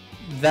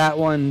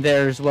one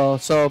there as well.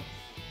 So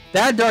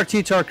that Dark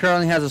T-Tar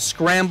currently has a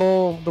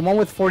Scramble. The one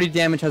with 40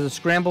 damage has a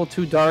Scramble,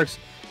 2 Darks,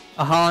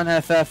 a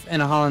Holland FF,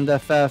 and a Holland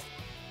FF.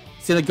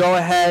 He's going to go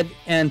ahead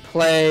and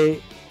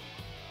play...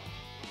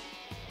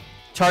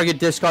 Target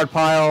discard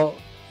pile,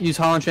 use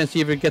Holland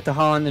Transceiver to get the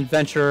Holland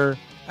Adventurer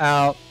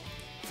out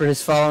for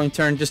his following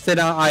turn. Just sit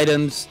out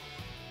items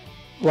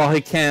while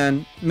he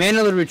can.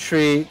 Manually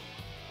retreat.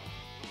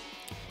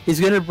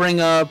 He's going to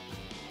bring up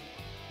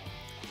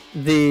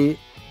the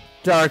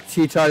Dark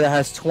T-Tar that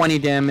has 20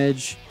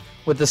 damage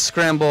with the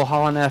Scramble,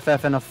 Holland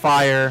FF, and a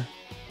Fire.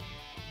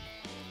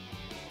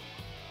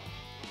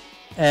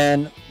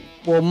 And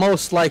we'll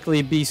most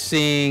likely be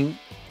seeing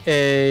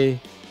a...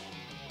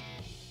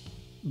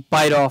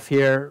 Bite off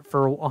here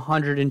for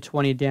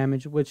 120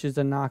 damage, which is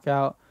a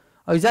knockout.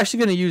 Oh, he's actually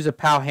going to use a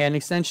POW hand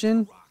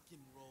extension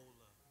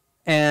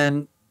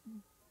and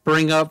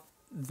bring up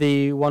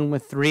the one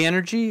with 3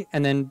 energy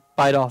and then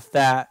bite off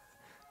that,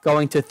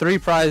 going to 3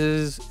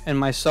 prizes, and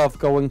myself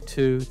going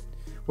to...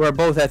 We're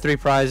both at 3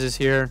 prizes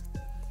here.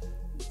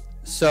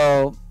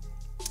 So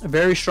a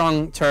very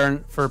strong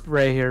turn for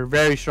Ray here.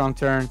 Very strong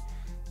turn.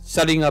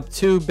 Setting up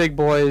 2 big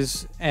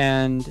boys,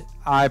 and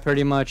I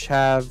pretty much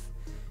have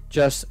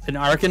just an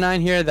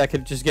Arcanine here that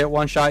could just get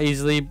 1 shot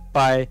easily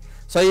by...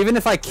 So even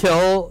if I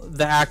kill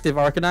the active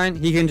Arcanine,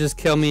 he can just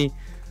kill me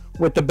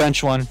with the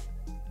bench one,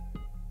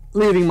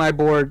 leaving my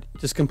board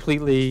just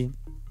completely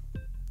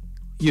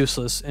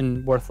useless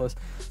and worthless.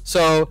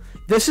 So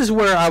this is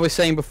where I was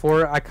saying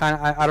before, I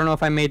don't know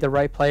if I made the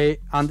right play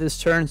on this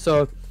turn.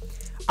 So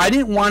I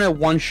didn't want to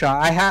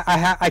one-shot.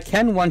 I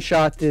can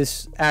one-shot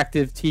this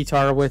active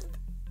T-Tar with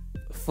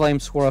Flame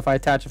Swirl if I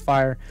attach a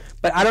fire,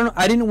 but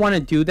I didn't want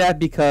to do that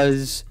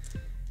because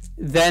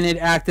then it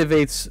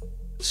activates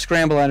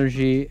Scramble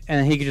energy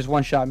and he could just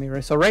one-shot me,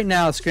 right? So right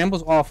now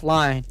Scramble's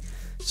offline,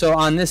 so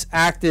on this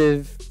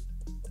active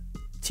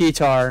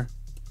T-Tar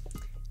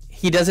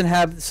he doesn't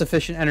have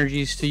sufficient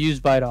energies to use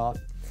Bite Off.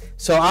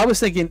 So I was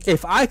thinking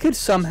if I could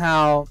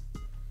somehow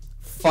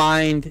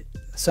find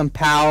some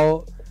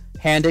POW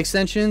hand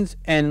extensions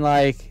and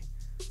like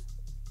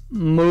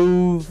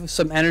move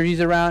some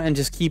energies around and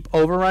just keep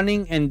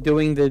overrunning and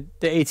doing the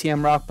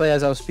ATM rock play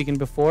as I was speaking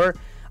before,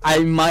 I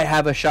might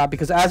have a shot,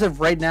 because as of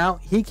right now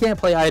he can't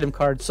play item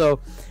cards. So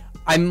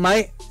I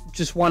might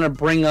just want to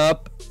bring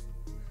up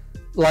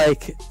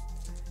like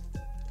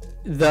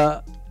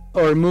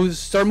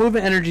start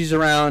moving energies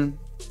around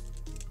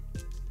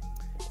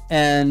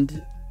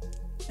and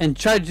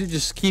try to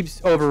just keep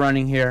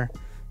overrunning here.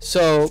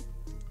 So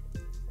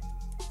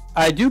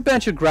I do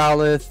bench a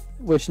Growlithe,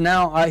 which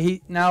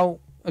now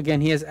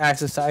again he has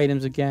access to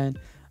items again.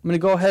 I'm gonna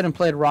go ahead and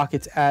play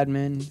Rocket's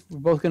admin. We're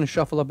both gonna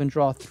shuffle up and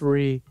draw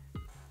 3,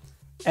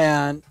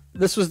 and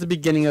this was the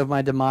beginning of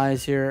my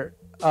demise here.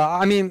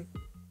 I mean,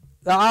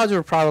 the odds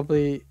were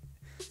probably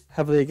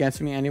heavily against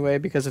me anyway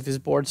because of his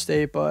board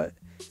state, but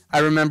I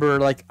remember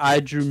like I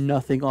drew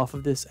nothing off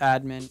of this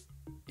admin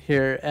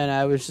here, and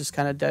I was just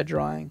kind of dead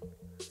drawing.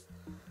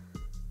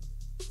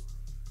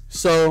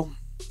 So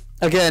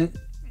again,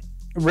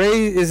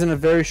 Ray is in a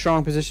very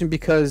strong position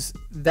because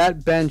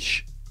that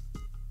bench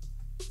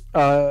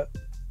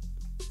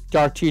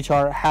Dark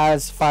T-Tar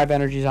has 5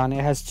 energies on it.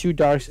 It has 2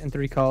 darks and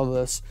 3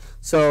 colorless.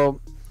 So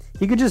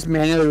he could just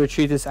manually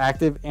retreat this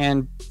active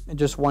and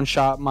just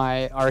one-shot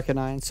my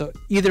Arcanine. So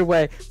either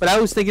way, but I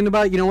was thinking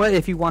about, you know what,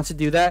 if he wants to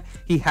do that,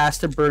 he has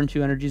to burn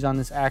 2 energies on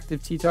this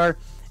active T-Tar,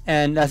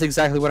 and that's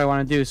exactly what I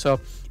want to do.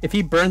 So if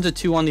he burns a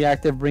 2 on the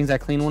active, brings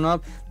that clean one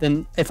up,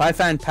 then if I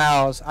find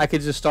POWs, I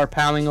could just start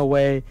powing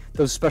away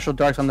those special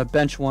darks on the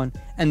bench one,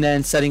 and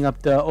then setting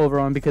up the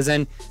overrun, because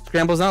then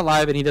Scramble's not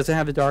live and he doesn't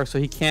have the dark, so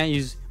he can't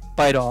use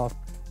Bite Off.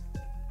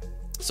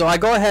 So I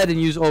go ahead and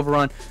use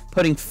Overrun,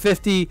 putting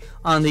 50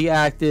 on the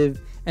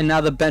active, and now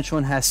the bench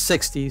one has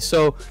 60.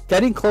 So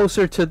getting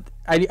closer to,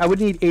 I would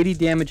need 80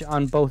 damage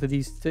on both of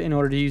these in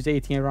order to use the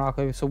ATM Rock.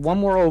 So one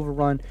more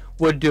Overrun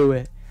would do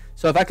it.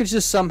 So if I could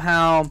just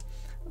somehow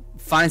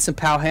find some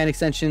POW hand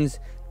extensions,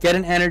 get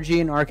an energy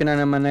and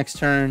Arcanine on my next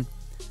turn,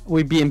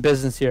 we'd be in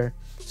business here.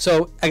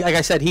 So like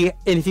I said,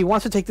 if he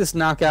wants to take this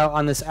knockout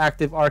on this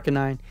active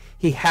Arcanine,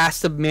 he has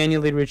to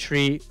manually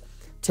retreat,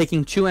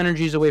 taking 2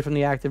 energies away from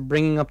the active,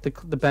 bringing up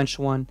the bench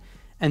one,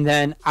 and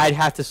then I'd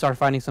have to start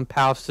finding some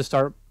POWs to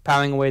start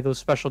powing away those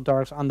special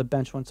darks on the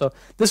bench one. So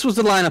this was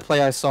the line of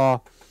play I saw.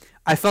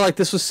 I felt like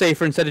this was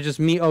safer instead of just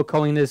me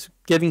OHKOing this,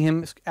 giving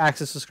him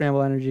access to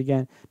Scramble energy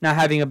again, now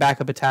having a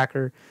backup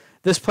attacker.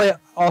 This play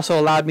also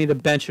allowed me to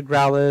bench a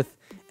Growlithe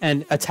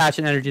and attach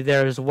an energy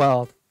there as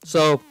well.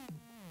 So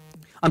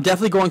I'm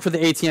definitely going for the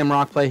ATM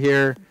Rock play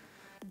here,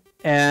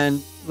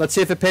 and let's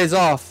see if it pays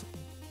off.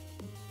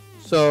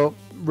 So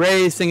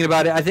Ray's thinking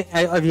about it. I think,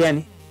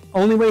 again,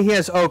 only way he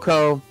has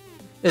OHKO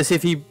is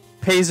if he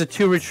pays a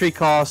 2 retreat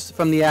cost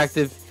from the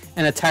active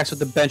and attacks with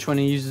the bench when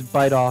he uses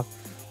Bite Off.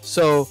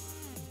 So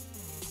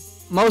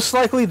most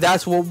likely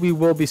that's what we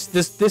will be.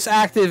 This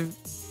active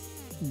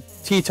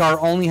T-Tar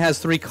only has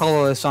 3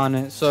 colorless on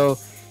it, so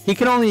he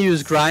can only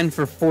use Grind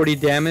for 40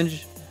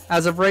 damage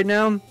as of right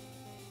now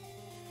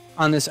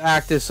on this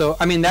active. So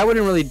I mean, that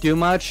wouldn't really do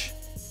much.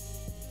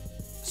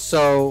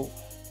 So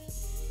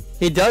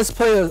he does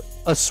play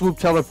a Swoop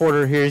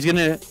Teleporter here. He's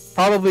gonna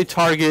probably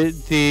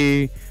target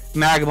the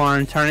Magmar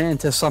and turn it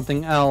into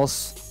something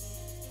else.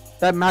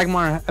 That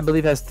Magmar, I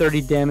believe, has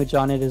 30 damage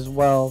on it as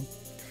well.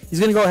 He's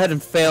gonna go ahead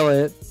and fail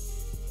it,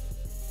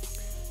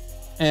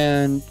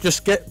 and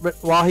just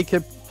while he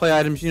could play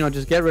items, you know,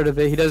 just get rid of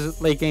it. He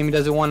doesn't late game. He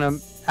doesn't want to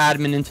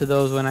admin into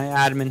those when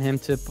I admin him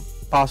to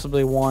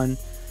possibly 1.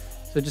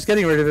 So just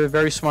getting rid of it,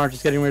 very smart.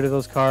 Just getting rid of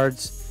those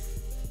cards,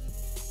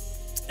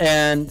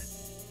 and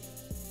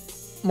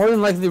more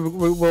than likely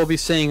we'll be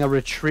seeing a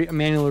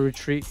manual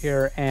retreat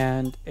here,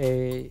 and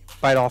a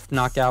Bite Off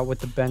knockout with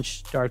the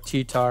bench Dark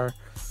T-Tar.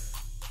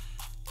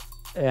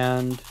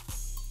 And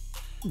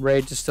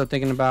Ray just still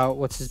thinking about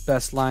what's his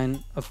best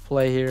line of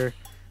play here,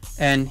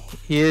 and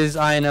he is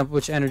eyeing up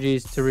which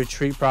energies to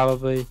retreat,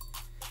 probably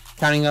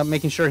counting up,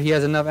 making sure he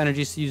has enough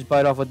energies to use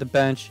Bite Off with the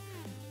bench.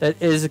 That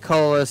is a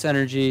colorless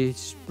energy.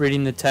 Just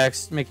reading the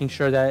text, making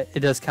sure that it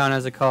does count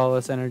as a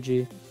colorless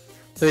energy.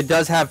 So it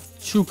does have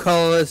 2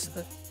 colorless.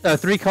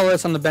 3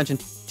 colorless on the bench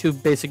and 2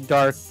 basic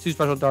dark, 2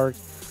 special darks.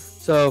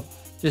 So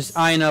just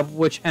eyeing up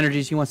which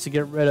energies he wants to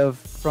get rid of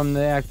from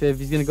the active.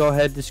 He's going to go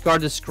ahead,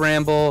 discard the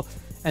Scramble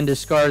and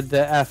discard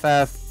the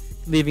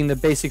FF, leaving the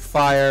basic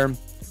Fire,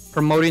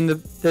 promoting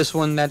this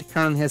one that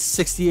currently has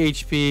 60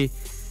 HP,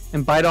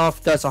 and Bite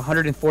Off does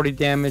 140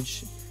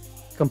 damage,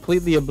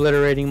 completely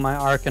obliterating my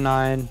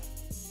Arcanine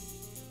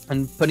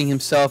and putting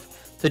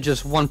himself to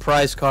just 1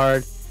 prize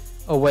card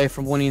away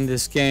from winning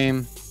this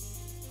game.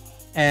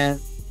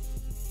 And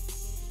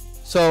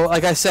so,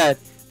 like I said,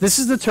 this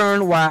is the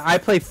turn where I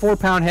played 4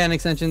 pound hand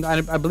extensions.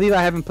 I believe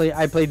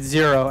I played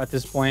 0 at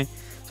this point.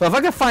 So if I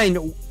could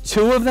find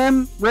 2 of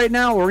them right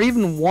now, or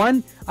even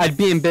 1, I'd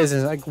be in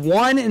business. Like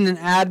 1 in an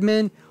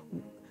admin.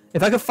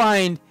 If I could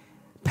find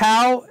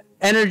POW,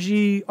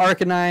 Energy,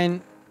 Arcanine.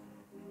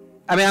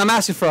 I mean, I'm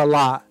asking for a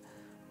lot,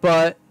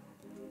 but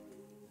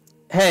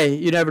hey,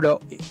 you never know.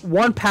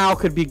 1 POW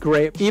could be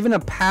great. Even a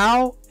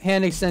POW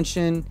hand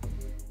extension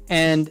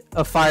and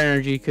a Fire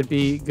Energy could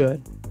be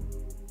good.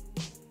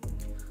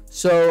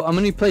 So I'm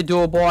going to play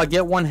Dual Ball. I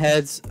get 1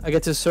 heads. I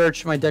get to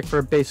search my deck for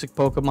a basic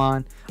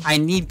Pokemon. I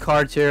need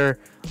cards here.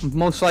 I'm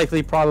most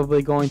likely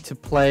probably going to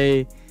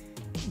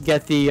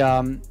get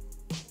the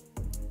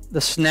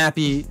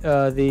snappy,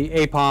 the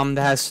Apom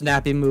that has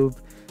snappy move,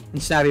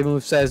 and snappy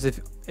move says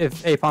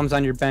if Apom's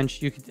on your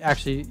bench, you could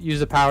actually use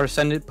the power,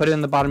 send it, put it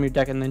in the bottom of your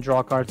deck, and then draw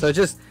a card. So it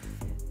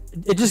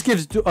just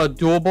gives a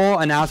dual ball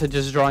and out to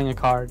just drawing a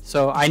card.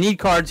 So I need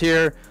cards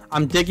here.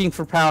 I'm digging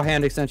for POW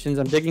hand extensions.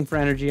 I'm digging for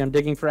energy. I'm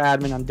digging for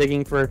admin. I'm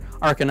digging for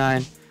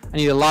Arcanine. I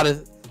need a lot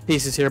of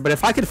pieces here. But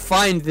if I could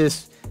find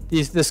this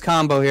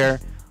combo here,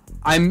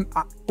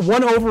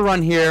 one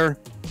overrun here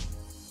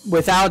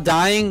without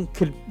dying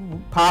could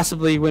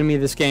possibly win me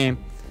this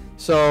game.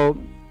 So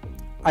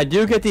I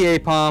do get the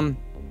Apom.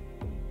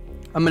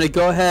 I'm gonna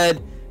go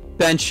ahead,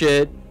 bench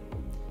it.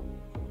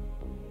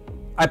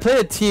 I play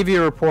a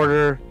TV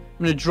reporter.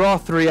 I'm gonna draw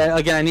 3.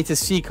 Again, I need to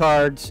see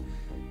cards.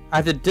 I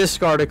have to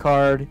discard a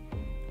card.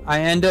 I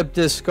end up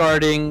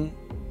discarding.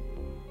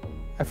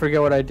 I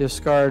forget what I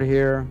discard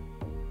here.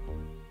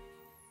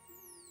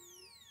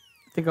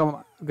 I think I'm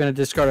gonna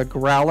discard a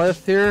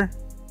Growlithe here.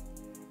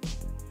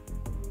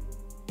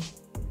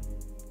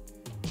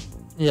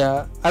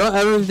 Yeah, I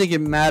don't even think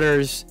it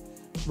matters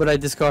what I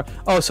discard.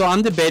 Oh, so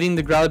I'm debating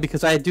the Growlithe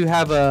because I do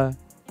have a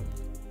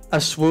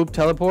swoop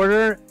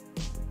teleporter,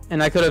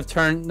 and I could have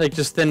turned, like,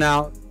 just thin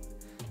out.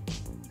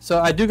 So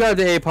I do grab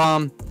the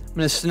Apom. I'm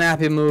gonna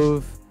snappy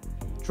move,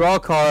 draw a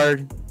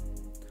card.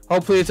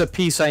 Hopefully it's a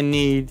piece I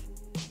need.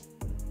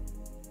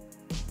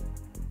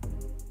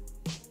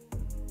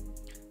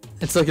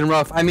 It's looking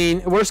rough. I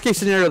mean, worst case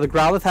scenario, the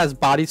Growlithe has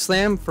Body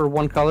Slam for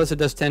 1 color, so it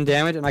does 10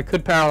 damage, and I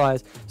could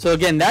paralyze. So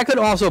again, that could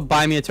also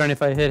buy me a turn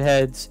if I hit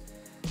heads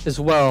as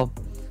well.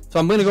 So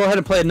I'm gonna go ahead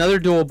and play another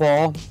dual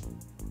ball.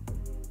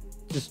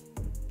 Just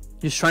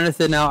trying to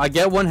thin out. I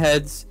get 1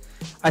 heads.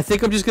 I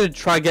think I'm just gonna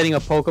try getting a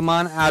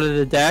Pokemon out of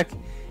the deck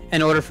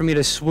in order for me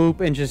to swoop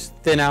and just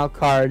thin out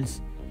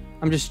cards.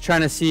 I'm just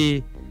trying to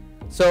see.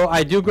 So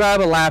I do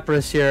grab a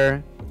Lapras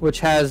here, which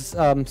has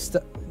I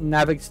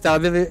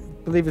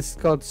believe it's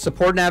called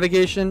Support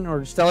Navigation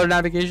or Stellar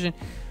Navigation.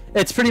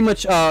 It's pretty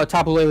much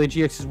Tapu Lele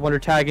GX's Wonder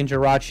Tag and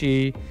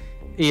Jirachi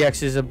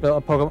EX's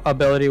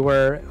ability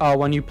where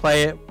when you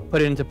play it,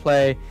 put it into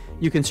play,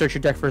 you can search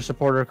your deck for a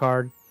supporter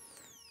card.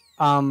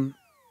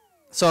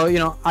 So, you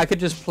know, I could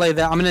just play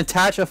that. I'm going to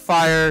attach a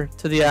fire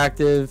to the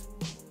active.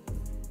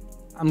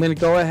 I'm going to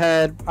go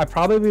ahead. I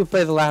probably will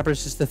play the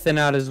Lapras just to thin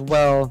out as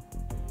well.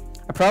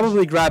 I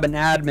probably grab an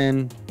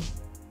admin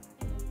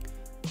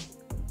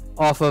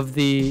off of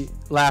the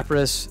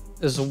Lapras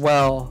as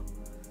well.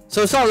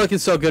 So it's not looking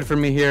so good for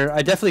me here.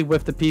 I definitely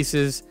whiffed the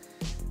pieces.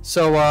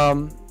 So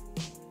I'm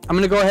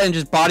going to go ahead and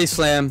just Body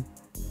Slam.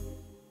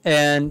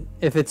 And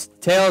if it's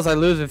tails, I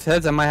lose. If it's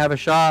heads, I might have a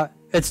shot.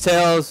 It's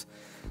tails.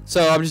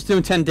 So I'm just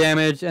doing 10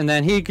 damage. And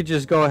then he could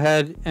just go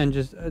ahead and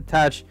just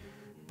attach,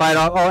 bite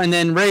off. Oh, and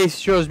then Ray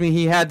shows me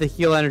he had the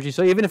heal energy.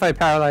 So even if I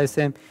paralyze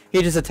him,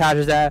 he just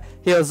attaches that,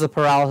 heals the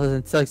paralysis,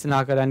 and takes the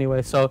knockout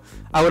anyway. So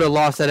I would have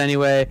lost that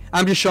anyway.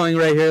 I'm just showing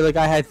right here. Like,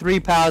 I had 3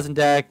 POWs in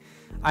deck.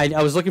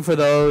 I was looking for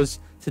those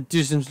to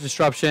do some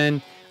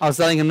disruption. I was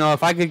letting him know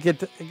if I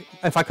could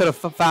have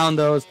found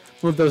those,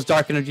 moved those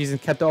dark energies,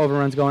 and kept the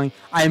overruns going,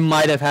 I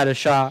might have had a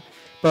shot.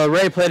 But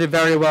Ray played it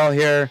very well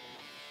here.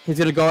 He's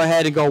gonna go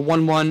ahead and go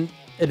 1-1,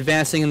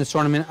 advancing in this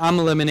tournament. I'm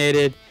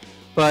eliminated,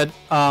 but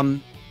I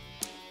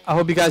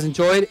hope you guys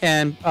enjoyed.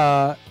 And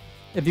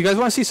if you guys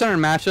want to see certain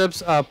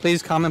matchups,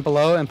 please comment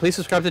below, and please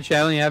subscribe to the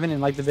channel if you haven't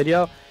and like the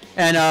video.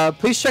 And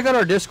please check out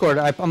our Discord.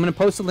 I'm gonna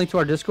post a link to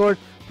our Discord.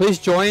 Please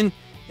join.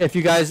 If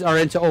you guys are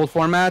into old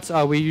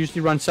formats, we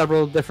usually run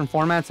several different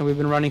formats, and we've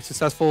been running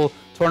successful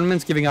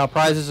tournaments, giving out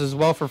prizes as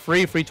well for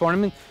free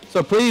tournament.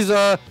 So please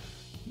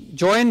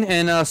join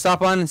and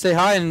stop on and say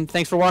hi, and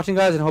thanks for watching,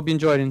 guys, and hope you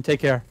enjoyed, and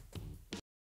take care.